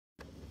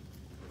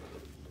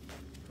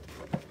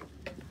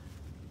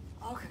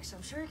so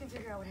I'm sure you can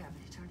figure out what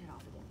happened. He turned it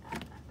off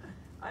again.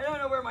 I don't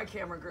know where my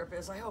camera grip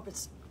is. I hope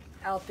it's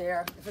out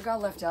there. If it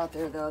got left out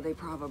there, though, they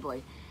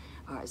probably...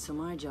 All right, so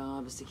my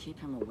job is to keep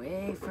him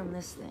away from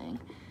this thing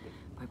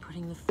by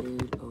putting the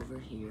food over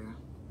here.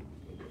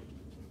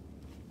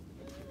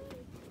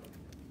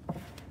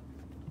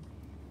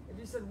 If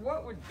you said,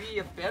 what would be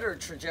a better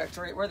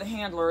trajectory where the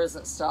handler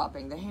isn't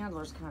stopping? The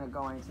handler's kind of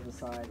going to the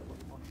side a little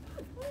more.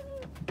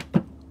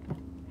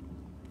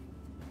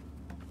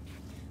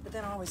 But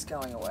then always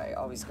going away,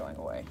 always going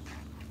away.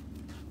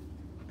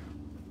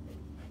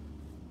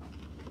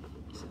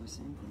 So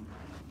same thing.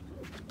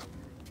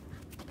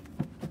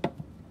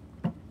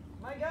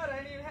 My God, I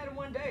ain't even had him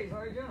 1 day. He's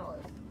already doing all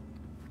this.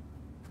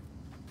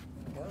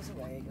 He goes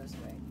away, goes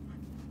away.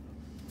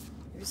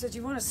 You said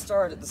you want to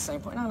start at the same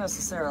point. Not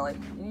necessarily.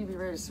 You need to be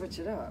ready to switch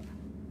it up.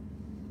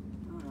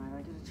 All right,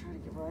 I got to try to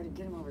get right,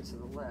 get him over to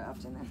the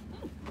left, and then...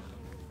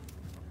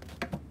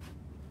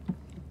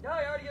 Yeah,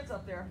 he already gets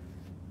up there.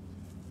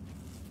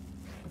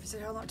 If you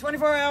said how long?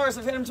 24 hours.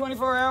 I've hit him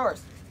 24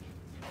 hours.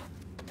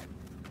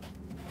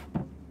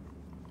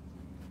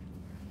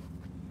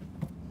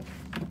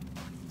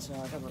 So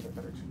I have a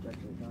better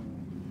trajectory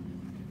going.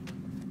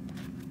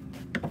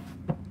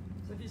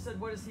 So if you said,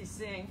 what is he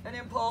seeing? An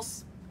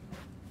impulse.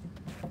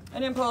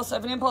 An impulse. I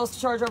have an impulse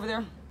to charge over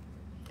there.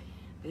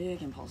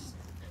 Big impulse.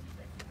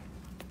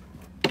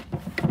 So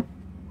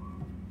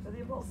the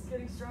impulse is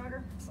getting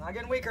stronger. It's not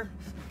getting weaker.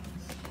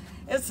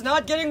 It's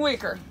not getting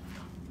weaker.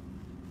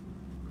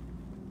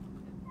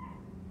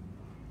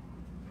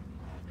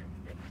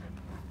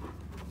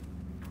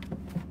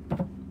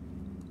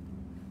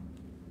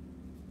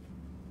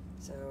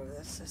 So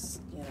that's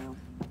just, you know,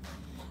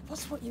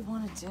 that's what you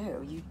want to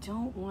do. You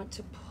don't want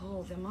to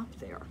pull them up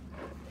there.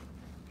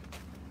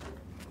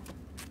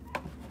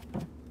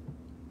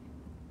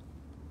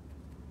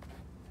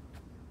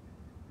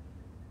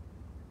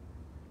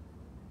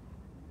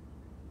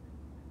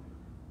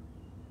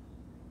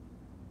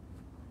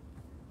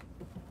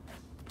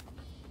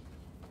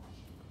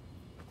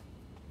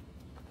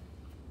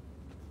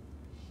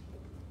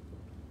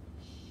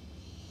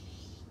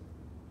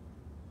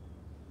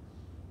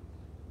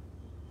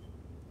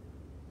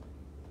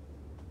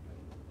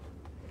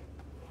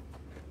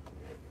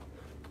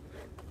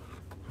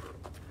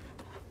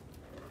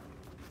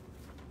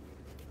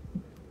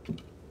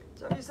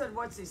 So you said,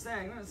 what's he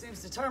saying? Well, it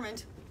seems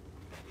determined.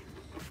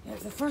 Yeah,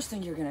 if the first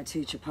thing you're going to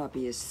teach a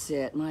puppy is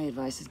sit, my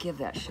advice is give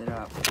that shit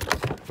up.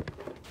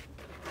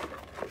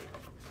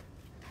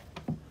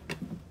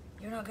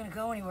 You're not going to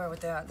go anywhere with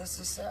that. That's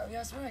just,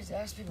 that's what I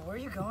ask people, where are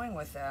you going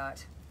with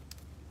that?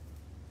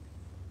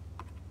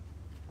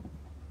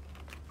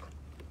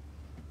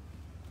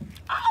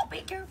 Oh,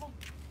 be careful.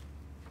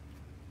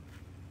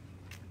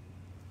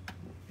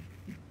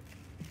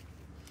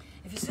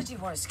 If you said you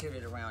want to scoot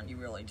it around, you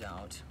really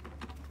don't.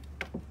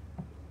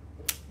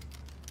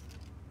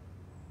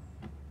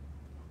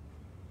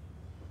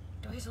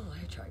 Oh, he's a little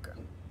hitchhiker.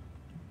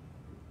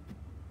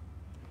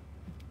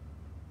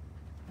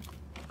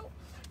 Oh.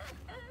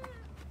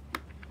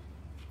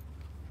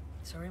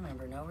 So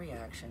remember, no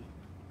reaction.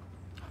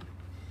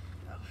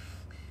 Oh.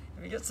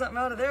 If you get something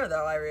out of there,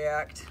 though, I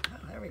react. Oh,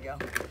 there we go.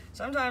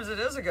 Sometimes it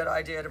is a good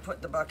idea to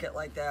put the bucket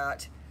like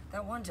that.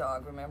 That one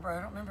dog, remember? I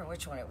don't remember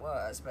which one it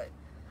was, but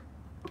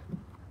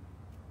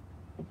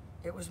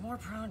it was more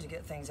prone to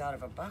get things out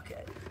of a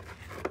bucket.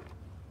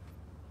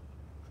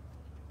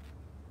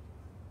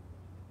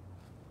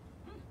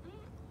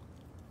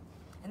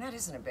 And that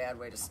isn't a bad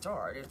way to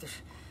start.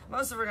 If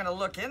most of them are going to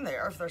look in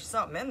there if there's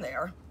something in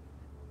there.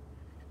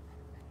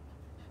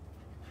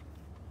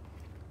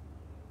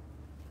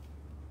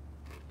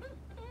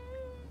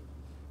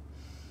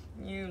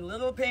 You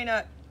little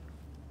peanut.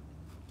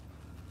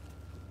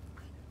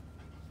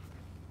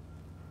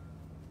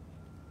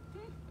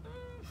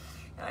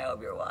 I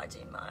hope you're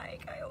watching,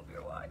 Mike. I hope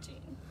you're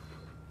watching.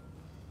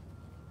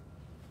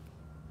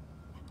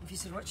 If you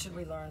said, what should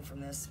we learn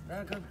from this?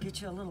 Well, go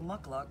get you a little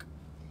muckluck.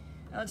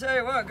 I'll tell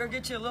you what, go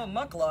get you a little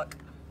muckluck.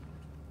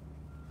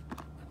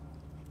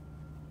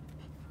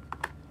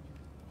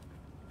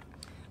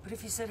 But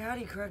if you said, how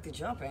do you correct the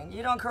jumping?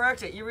 You don't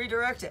correct it, you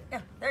redirect it.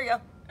 Yeah, there you go.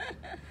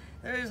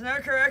 There's no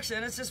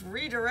correction, it's just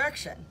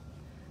redirection.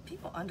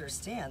 People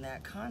understand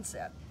that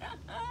concept.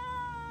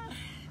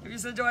 If you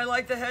said, do I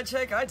like the head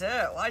shake? I do,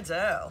 I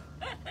do.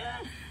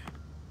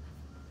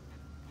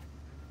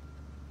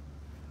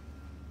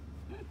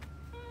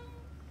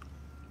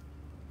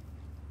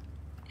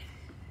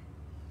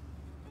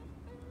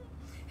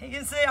 You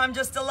can see I'm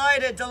just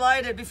delighted,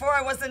 delighted. Before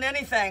I wasn't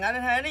anything. I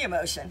didn't have any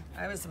emotion.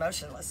 I was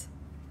emotionless.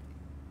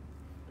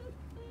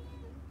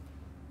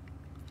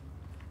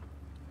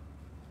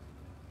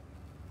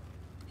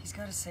 He's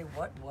got to say,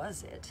 what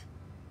was it?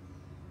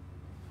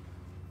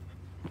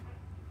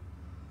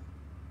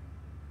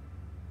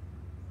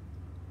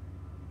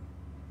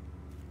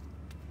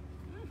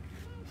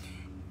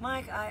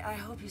 Mike, I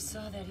hope you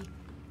saw that he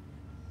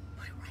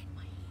put it right in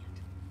my hand.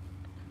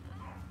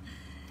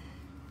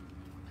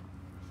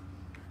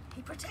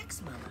 He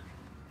protects Mama.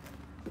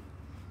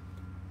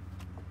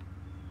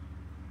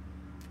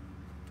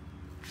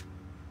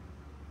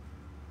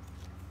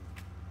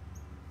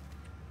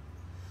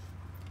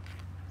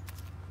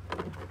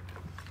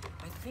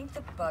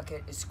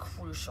 bucket is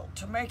crucial.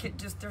 To make it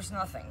just, there's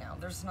nothing now.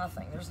 There's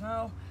nothing. There's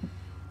no,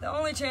 the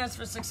only chance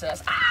for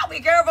success. Ow,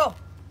 be careful!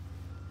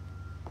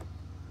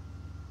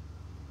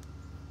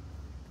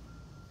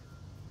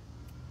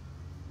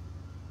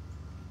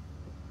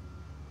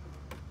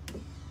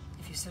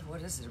 If you said,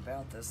 what is it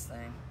about this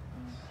thing?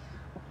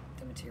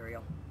 The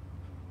material.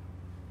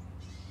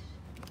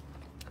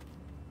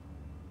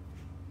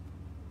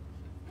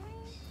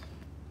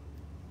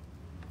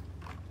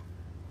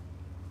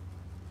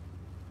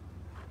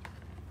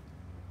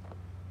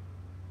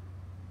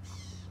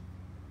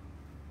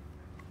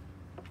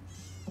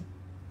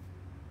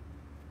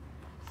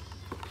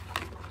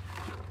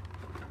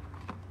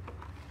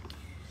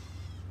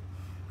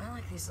 I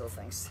like these little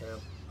things too.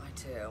 I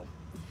do.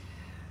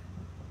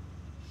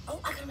 Oh,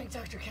 I gotta make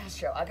Dr.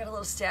 Castro. I got a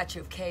little statue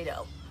of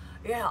Cato.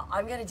 Yeah,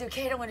 I'm gonna do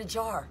Cato in a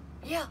jar.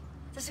 Yeah,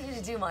 that's what I'm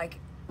gonna do, Mike.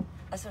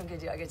 That's what I'm gonna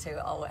do. I gotta tell you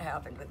all what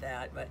happened with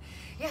that. But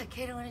yeah,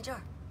 Cato in a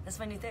jar. That's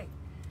my new thing.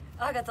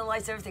 I got the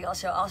lights, everything. I'll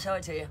show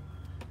it to you.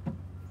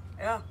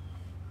 Yeah.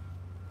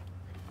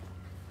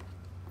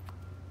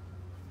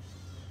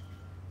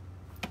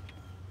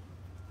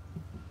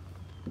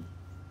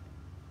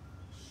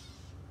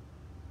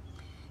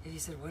 If you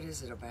said, what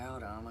is it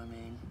about them? I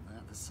mean,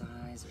 not the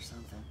size or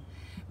something.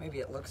 Maybe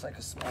it looks like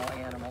a small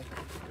animal.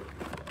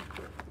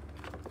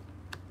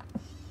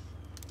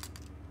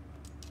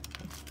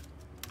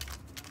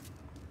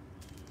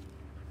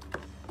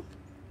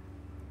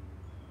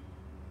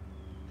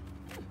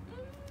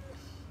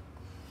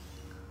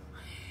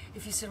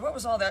 If you said, what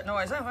was all that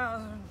noise? Oh,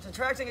 well,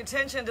 attracting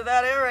attention to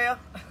that area.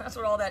 That's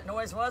what all that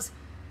noise was.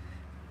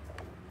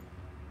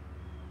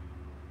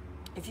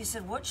 If you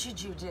said, what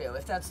should you do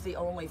if that's the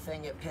only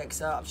thing it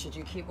picks up? Should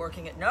you keep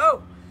working it?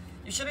 No!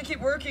 You shouldn't keep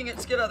working it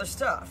to get other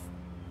stuff.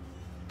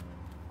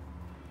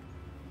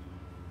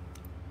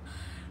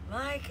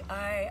 Mike,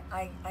 I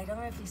don't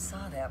know if you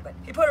saw that, but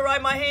he put it right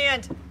in my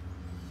hand.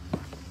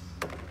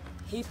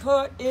 He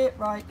put it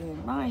right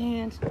in my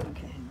hand.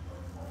 Okay.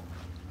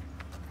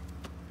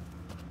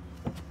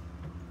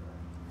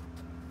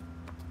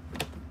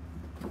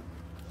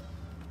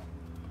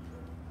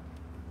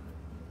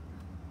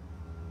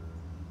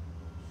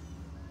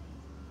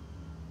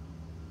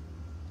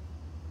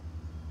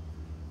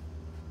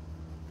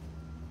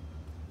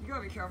 You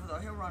gotta be careful though,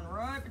 he'll run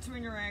right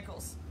between your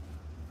ankles.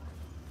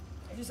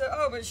 If you say,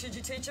 oh, but should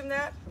you teach him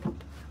that? Not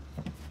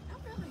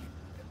really.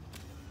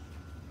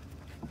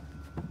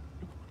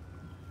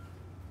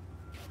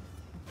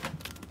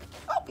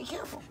 Oh, be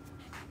careful.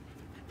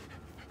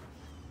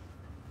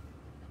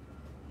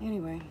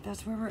 Anyway,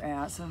 that's where we're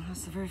at. So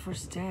that's the very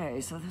first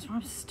day. So that's where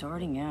I'm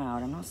starting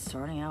out. I'm not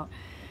starting out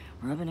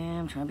rubbing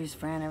him, trying to be his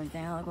friend,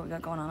 everything. Oh, look what we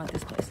got going on at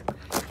this place.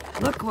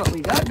 Look what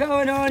we got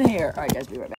going on here. All right, guys, be right back.